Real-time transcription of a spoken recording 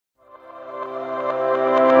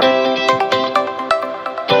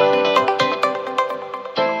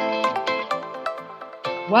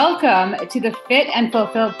Welcome to the Fit and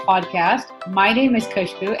Fulfilled podcast. My name is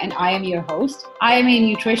Khushbu and I am your host. I am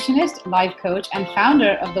a nutritionist, life coach, and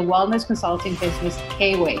founder of the wellness consulting business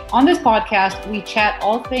K-Way. On this podcast, we chat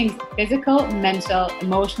all things physical, mental,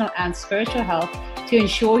 emotional, and spiritual health to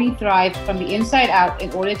ensure you thrive from the inside out in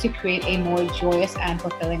order to create a more joyous and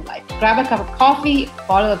fulfilling life. Grab a cup of coffee, a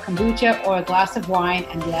bottle of kombucha, or a glass of wine,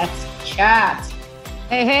 and let's chat.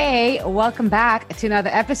 Hey, welcome back to another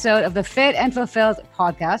episode of the Fit and Fulfilled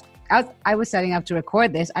podcast. As I was setting up to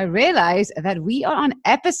record this, I realized that we are on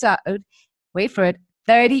episode, wait for it,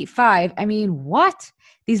 35. I mean, what?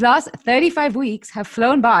 These last 35 weeks have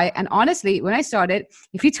flown by. And honestly, when I started,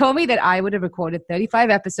 if you told me that I would have recorded 35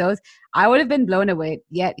 episodes, I would have been blown away.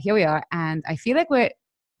 Yet here we are. And I feel like we're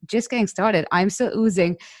just getting started. I'm still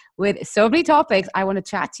oozing with so many topics I want to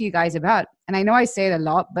chat to you guys about. And I know I say it a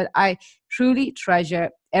lot, but I truly treasure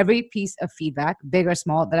every piece of feedback, big or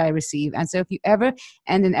small, that I receive. And so if you ever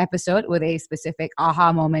end an episode with a specific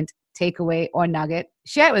aha moment, takeaway, or nugget,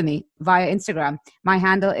 share it with me via Instagram. My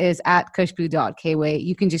handle is @khushbu.kway.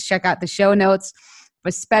 You can just check out the show notes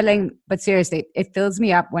for spelling. But seriously, it fills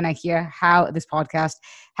me up when I hear how this podcast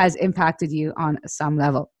has impacted you on some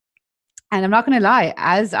level. And I'm not going to lie,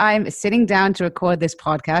 as I'm sitting down to record this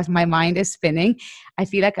podcast, my mind is spinning. I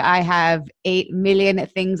feel like I have 8 million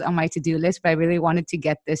things on my to-do list, but I really wanted to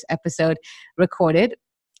get this episode recorded.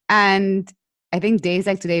 And I think days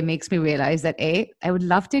like today makes me realize that I would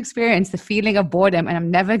love to experience the feeling of boredom, and I'm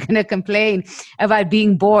never going to complain about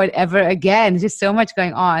being bored ever again. There's just so much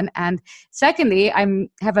going on. And secondly, I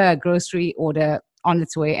have a grocery order on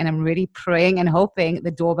its way, and I'm really praying and hoping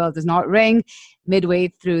the doorbell does not ring midway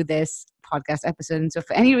through this podcast episode. And so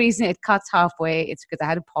for any reason it cuts halfway, it's because I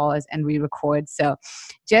had to pause and re-record. So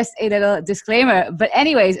just a little disclaimer. But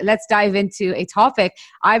anyways, let's dive into a topic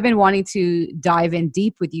I've been wanting to dive in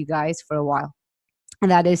deep with you guys for a while. And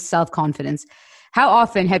that is self-confidence. How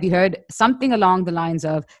often have you heard something along the lines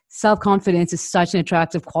of self-confidence is such an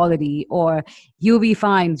attractive quality, or you'll be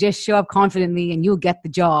fine, just show up confidently and you'll get the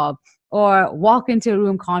job, or walk into a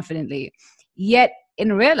room confidently? Yet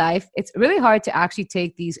in real life, it's really hard to actually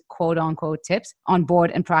take these quote unquote tips on board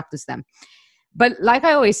and practice them. But like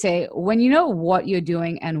I always say, when you know what you're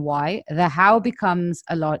doing and why, the how becomes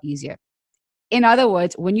a lot easier. In other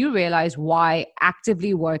words, when you realize why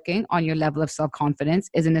actively working on your level of self-confidence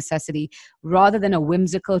is a necessity rather than a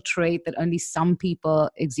whimsical trait that only some people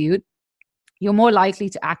exude, you're more likely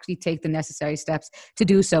to actually take the necessary steps to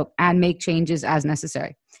do so and make changes as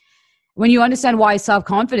necessary. When you understand why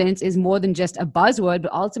self-confidence is more than just a buzzword,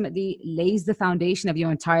 but ultimately lays the foundation of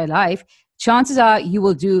your entire life, chances are you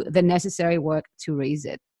will do the necessary work to raise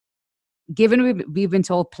it. Given we've been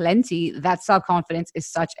told plenty that self-confidence is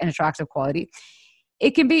such an attractive quality,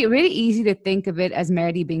 it can be really easy to think of it as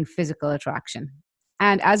merely being physical attraction.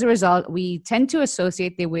 And as a result, we tend to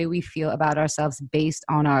associate the way we feel about ourselves based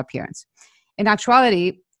on our appearance. In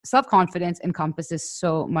actuality, self-confidence encompasses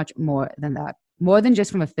so much more than that. More than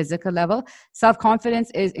just from a physical level, self-confidence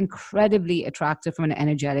is incredibly attractive from an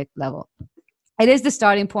energetic level. It is the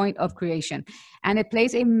starting point of creation, and it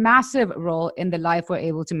plays a massive role in the life we're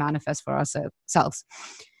able to manifest for ourselves.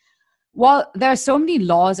 While there are so many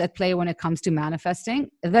laws at play when it comes to manifesting,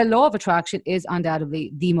 the law of attraction is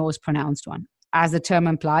undoubtedly the most pronounced one. As the term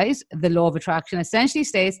implies, the law of attraction essentially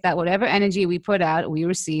states that whatever energy we put out, we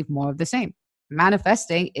receive more of the same.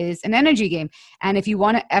 Manifesting is an energy game. And if you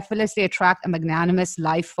want to effortlessly attract a magnanimous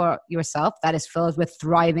life for yourself that is filled with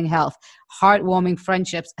thriving health, heartwarming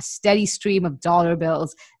friendships, a steady stream of dollar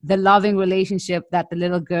bills, the loving relationship that the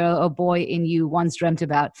little girl or boy in you once dreamt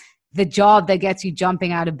about, the job that gets you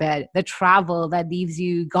jumping out of bed, the travel that leaves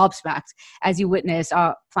you gobsmacked as you witness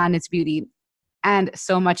our planet's beauty, and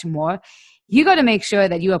so much more, you got to make sure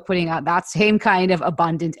that you are putting out that same kind of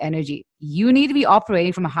abundant energy. You need to be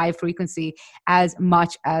operating from a high frequency as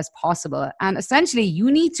much as possible. And essentially,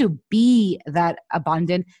 you need to be that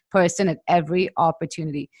abundant person at every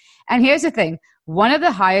opportunity. And here's the thing. One of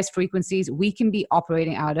the highest frequencies we can be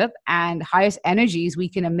operating out of and highest energies we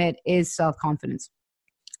can emit is self-confidence.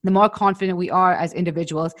 The more confident we are as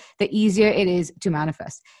individuals, the easier it is to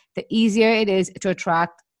manifest. The easier it is to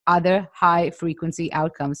attract other high frequency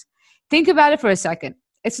outcomes. Think about it for a second.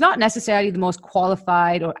 It's not necessarily the most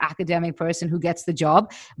qualified or academic person who gets the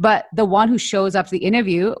job, but the one who shows up to the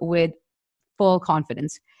interview with full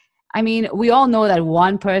confidence. I mean, we all know that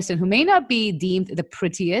one person who may not be deemed the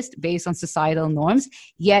prettiest based on societal norms,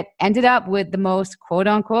 yet ended up with the most quote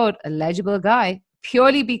unquote eligible guy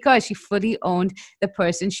purely because she fully owned the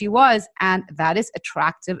person she was. And that is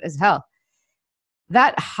attractive as hell.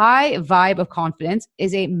 That high vibe of confidence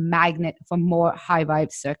is a magnet for more high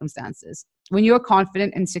vibe circumstances. When you're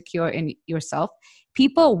confident and secure in yourself,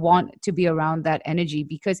 people want to be around that energy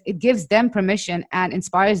because it gives them permission and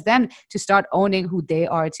inspires them to start owning who they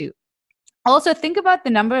are too. Also, think about the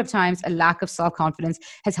number of times a lack of self-confidence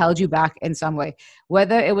has held you back in some way,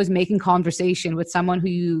 whether it was making conversation with someone who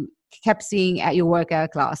you kept seeing at your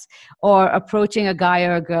workout class, or approaching a guy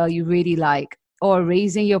or a girl you really like, or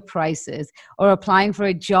raising your prices, or applying for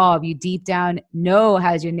a job you deep down know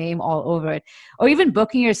has your name all over it, or even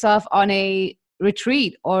booking yourself on a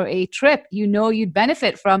retreat or a trip you know you'd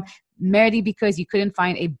benefit from merely because you couldn't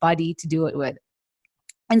find a buddy to do it with.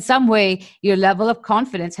 In some way, your level of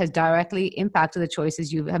confidence has directly impacted the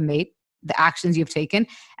choices you have made, the actions you've taken,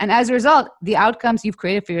 and as a result, the outcomes you've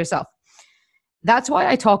created for yourself. That's why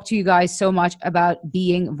I talk to you guys so much about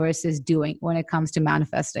being versus doing when it comes to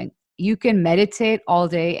manifesting. You can meditate all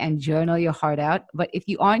day and journal your heart out, but if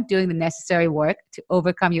you aren't doing the necessary work to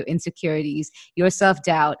overcome your insecurities, your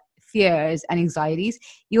self-doubt, fears, and anxieties,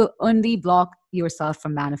 you'll only block yourself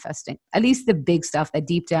from manifesting, at least the big stuff that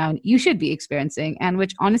deep down you should be experiencing, and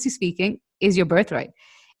which, honestly speaking, is your birthright.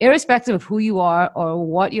 Irrespective of who you are or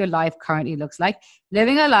what your life currently looks like,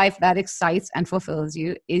 living a life that excites and fulfills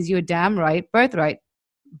you is your damn right birthright.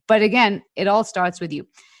 But again, it all starts with you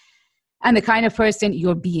and the kind of person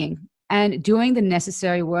you're being, and doing the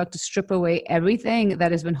necessary work to strip away everything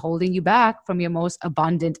that has been holding you back from your most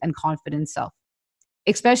abundant and confident self.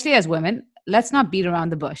 Especially as women, let's not beat around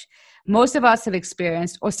the bush. Most of us have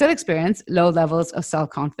experienced or still experience low levels of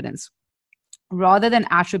self-confidence. Rather than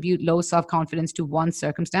attribute low self-confidence to one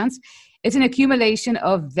circumstance, it's an accumulation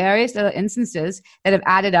of various little instances that have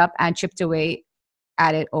added up and chipped away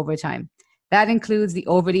at it over time. That includes the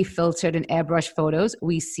overly filtered and airbrushed photos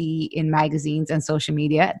we see in magazines and social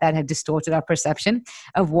media that have distorted our perception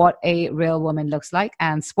of what a real woman looks like.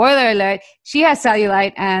 And spoiler alert, she has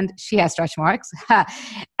cellulite and she has stretch marks.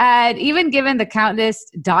 And even given the countless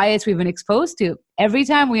diets we've been exposed to, every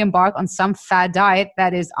time we embark on some fad diet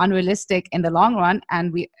that is unrealistic in the long run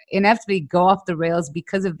and we inevitably go off the rails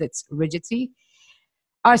because of its rigidity,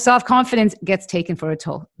 our self-confidence gets taken for a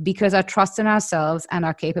toll because our trust in ourselves and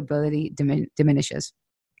our capability diminishes.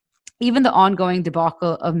 Even the ongoing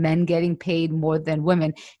debacle of men getting paid more than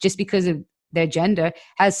women just because of their gender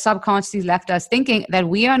has subconsciously left us thinking that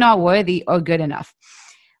we are not worthy or good enough.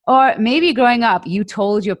 Or maybe growing up, you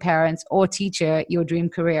told your parents or teacher your dream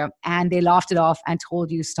career and they laughed it off and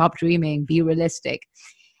told you, stop dreaming, be realistic.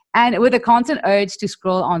 And with a constant urge to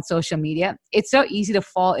scroll on social media, it's so easy to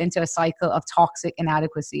fall into a cycle of toxic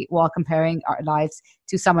inadequacy while comparing our lives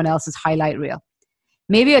to someone else's highlight reel.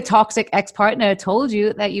 Maybe a toxic ex-partner told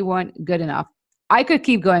you that you weren't good enough. I could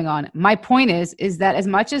keep going on. My point is that as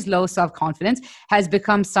much as low self-confidence has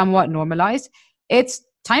become somewhat normalized, it's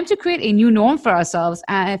time to create a new norm for ourselves.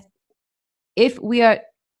 And if we are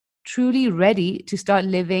truly ready to start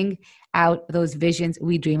living out those visions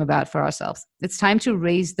we dream about for ourselves. It's time to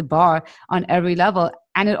raise the bar on every level.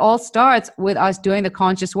 And it all starts with us doing the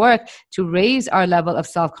conscious work to raise our level of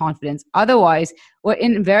self-confidence. Otherwise, we're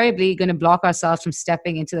invariably going to block ourselves from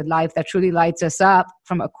stepping into the life that truly lights us up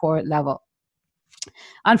from a core level.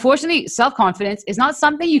 Unfortunately, self-confidence is not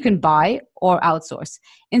something you can buy or outsource.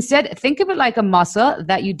 Instead, think of it like a muscle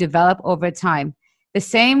that you develop over time. The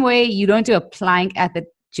same way you don't do a plank at the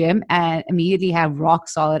gym and immediately have rock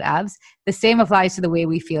solid abs, the same applies to the way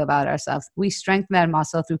we feel about ourselves. We strengthen that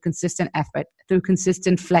muscle through consistent effort, through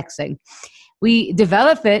consistent flexing. We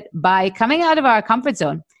develop it by coming out of our comfort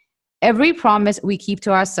zone. Every promise we keep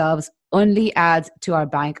to ourselves only adds to our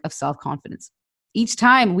bank of self-confidence. Each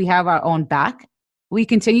time we have our own back, we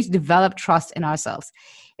continue to develop trust in ourselves.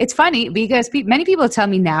 It's funny because many people tell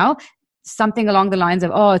me now something along the lines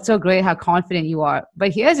of, oh, it's so great how confident you are.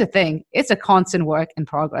 But here's the thing, it's a constant work in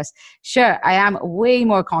progress. Sure, I am way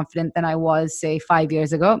more confident than I was, say, 5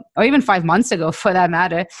 years ago, or even 5 months ago for that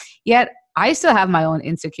matter. Yet I still have my own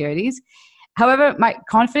insecurities. However, my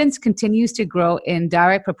confidence continues to grow in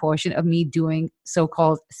direct proportion of me doing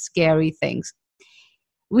so-called scary things.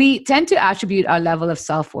 We tend to attribute our level of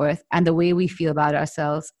self-worth and the way we feel about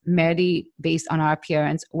ourselves merely based on our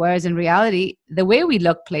appearance, whereas in reality, the way we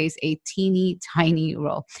look plays a teeny tiny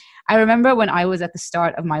role. I remember when I was at the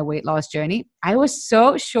start of my weight loss journey, I was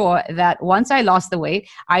so sure that once I lost the weight,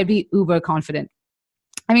 I'd be uber confident.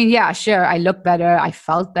 I mean, yeah, sure, I looked better, I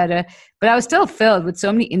felt better, but I was still filled with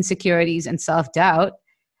so many insecurities and self-doubt.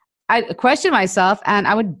 I questioned myself and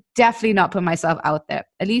I would definitely not put myself out there,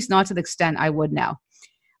 at least not to the extent I would now.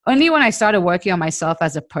 Only when I started working on myself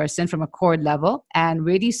as a person from a core level and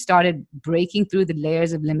really started breaking through the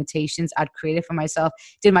layers of limitations I'd created for myself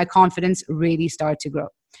did my confidence really start to grow.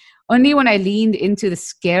 Only when I leaned into the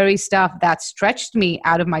scary stuff that stretched me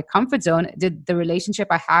out of my comfort zone did the relationship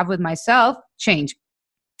I have with myself change.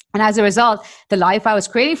 And as a result, the life I was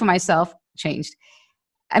creating for myself changed.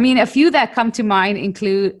 I mean, a few that come to mind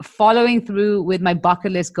include following through with my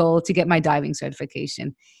bucket list goal to get my diving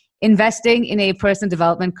certification, investing in a personal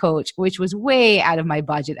development coach, which was way out of my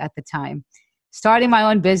budget at the time, starting my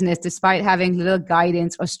own business despite having little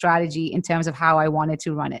guidance or strategy in terms of how I wanted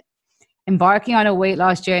to run it, embarking on a weight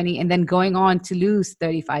loss journey and then going on to lose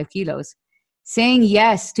 35 kilos, saying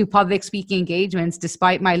yes to public speaking engagements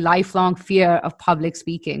despite my lifelong fear of public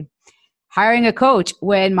speaking, hiring a coach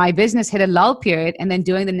when my business hit a lull period and then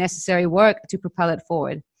doing the necessary work to propel it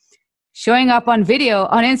forward, showing up on video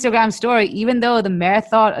on Instagram story, even though the mere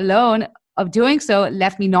thought alone of doing so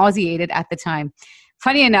left me nauseated at the time.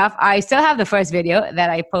 Funny enough, I still have the first video that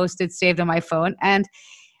I posted saved on my phone, and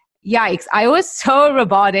yikes, I was so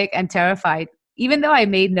robotic and terrified. Even though I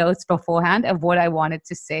made notes beforehand of what I wanted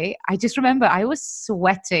to say, I just remember I was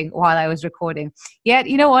sweating while I was recording. Yet,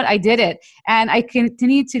 you know what? I did it. And I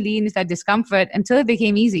continued to lean into that discomfort until it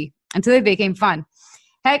became easy, until it became fun.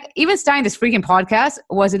 Heck, even starting this freaking podcast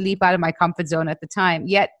was a leap out of my comfort zone at the time,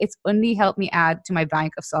 yet it's only helped me add to my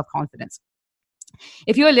bank of self-confidence.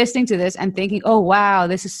 If you're listening to this and thinking, oh, wow,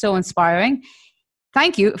 this is so inspiring,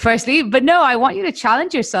 thank you, firstly. But no, I want you to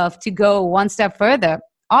challenge yourself to go one step further.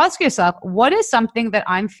 Ask yourself, what is something that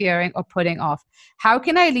I'm fearing or putting off? How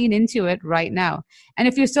can I lean into it right now? And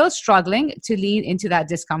if you're still struggling to lean into that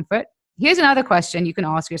discomfort, here's another question you can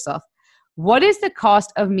ask yourself. What is the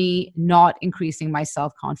cost of me not increasing my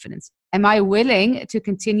self-confidence? Am I willing to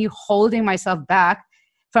continue holding myself back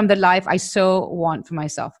from the life I so want for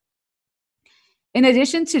myself? In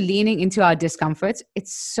addition to leaning into our discomforts,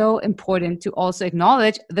 it's so important to also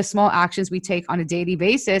acknowledge the small actions we take on a daily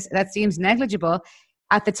basis that seems negligible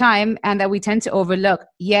at the time and that we tend to overlook,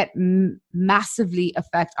 yet massively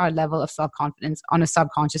affect our level of self-confidence on a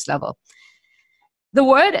subconscious level. The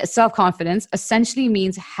word self-confidence essentially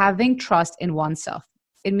means having trust in oneself.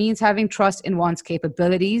 It means having trust in one's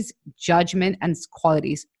capabilities, judgment, and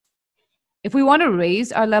qualities. If we want to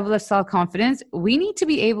raise our level of self-confidence, we need to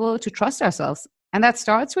be able to trust ourselves. And that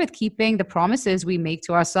starts with keeping the promises we make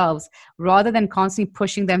to ourselves rather than constantly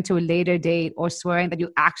pushing them to a later date or swearing that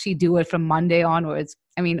you actually do it from Monday onwards.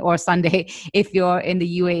 Or Sunday if you're in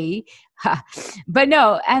the UAE. But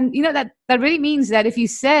no, and that really means that if you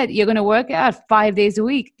said you're going to work out 5 days a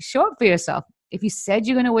week, show up for yourself. If you said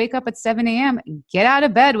you're going to wake up at 7 a.m., get out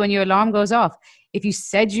of bed when your alarm goes off. If you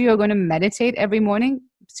said you're going to meditate every morning,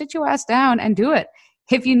 sit your ass down and do it.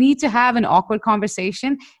 If you need to have an awkward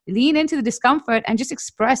conversation, lean into the discomfort and just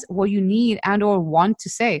express what you need and or want to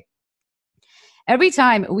say. Every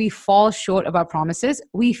time we fall short of our promises,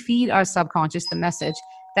 we feed our subconscious the message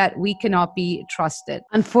that we cannot be trusted.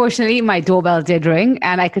 Unfortunately, my doorbell did ring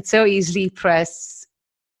and I could so easily press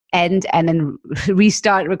end and then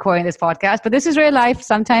restart recording this podcast. But this is real life.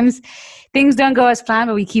 Sometimes things don't go as planned,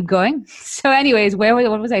 but we keep going. So anyways,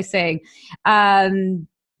 what was I saying? And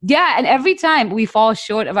every time we fall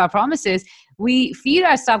short of our promises, we feed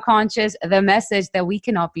our subconscious the message that we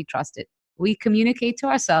cannot be trusted. We communicate to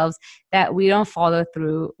ourselves that we don't follow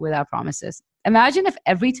through with our promises. Imagine if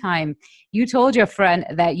every time you told your friend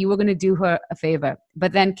that you were going to do her a favor,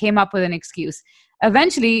 but then came up with an excuse.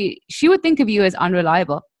 Eventually, she would think of you as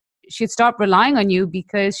unreliable. She'd stop relying on you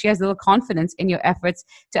because she has little confidence in your efforts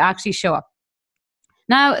to actually show up.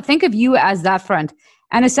 Now, think of you as that friend,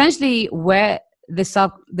 and essentially where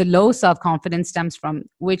the low self-confidence stems from,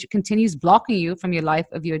 which continues blocking you from your life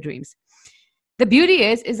of your dreams. The beauty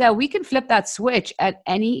is that we can flip that switch at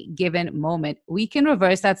any given moment. We can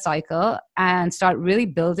reverse that cycle and start really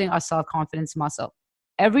building our self-confidence muscle.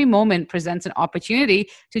 Every moment presents an opportunity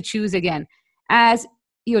to choose again. As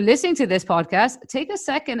you're listening to this podcast, take a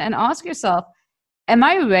second and ask yourself, am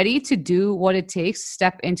I ready to do what it takes to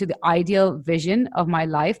step into the ideal vision of my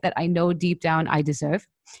life that I know deep down I deserve?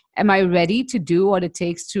 Am I ready to do what it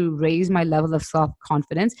takes to raise my level of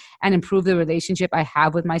self-confidence and improve the relationship I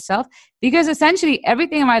have with myself? Because essentially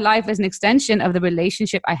everything in my life is an extension of the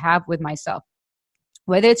relationship I have with myself.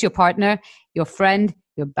 Whether it's your partner, your friend,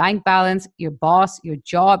 your bank balance, your boss, your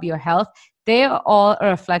job, your health, they are all a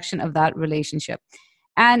reflection of that relationship.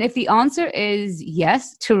 And if the answer is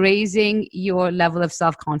yes to raising your level of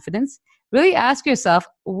self-confidence, really ask yourself,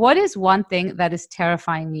 what is one thing that is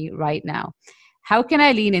terrifying me right now? How can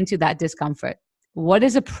I lean into that discomfort? What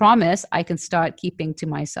is a promise I can start keeping to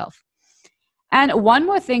myself? And one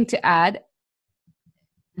more thing to add,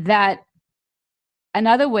 that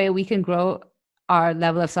another way we can grow our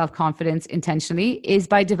level of self-confidence intentionally is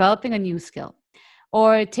by developing a new skill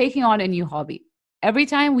or taking on a new hobby. Every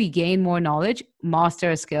time we gain more knowledge,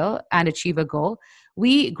 master a skill, and achieve a goal,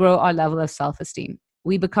 we grow our level of self-esteem.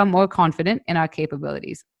 We become more confident in our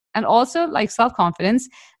capabilities. And also, like self-confidence,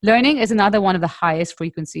 learning is another one of the highest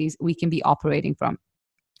frequencies we can be operating from.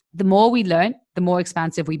 The more we learn, the more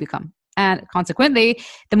expansive we become. And consequently,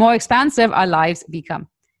 the more expansive our lives become.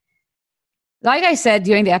 Like I said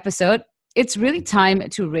during the episode, it's really time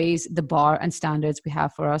to raise the bar and standards we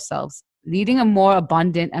have for ourselves. Leading a more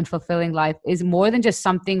abundant and fulfilling life is more than just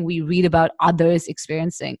something we read about others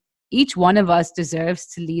experiencing. Each one of us deserves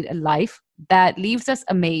to lead a life that leaves us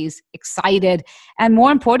amazed, excited, and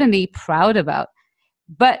more importantly, proud about.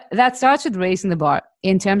 But that starts with raising the bar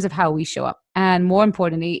in terms of how we show up. And more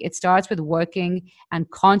importantly, it starts with working and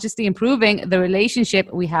consciously improving the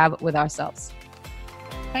relationship we have with ourselves.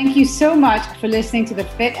 Thank you so much for listening to the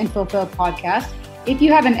Fit and Fulfill podcast. If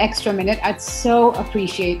you have an extra minute, I'd so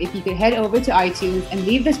appreciate if you could head over to iTunes and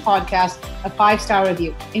leave this podcast a 5-star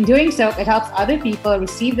review. In doing so, it helps other people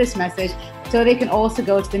receive this message so they can also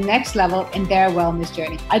go to the next level in their wellness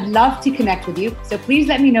journey. I'd love to connect with you, so please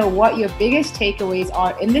let me know what your biggest takeaways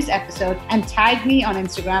are in this episode and tag me on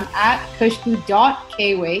Instagram at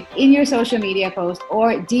kushbu.kway in your social media post,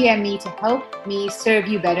 or DM me to help me serve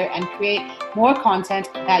you better and create more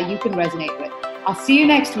content that you can resonate with. I'll see you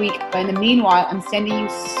next week, but in the meanwhile, I'm sending you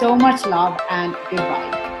so much love and good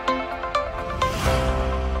vibes.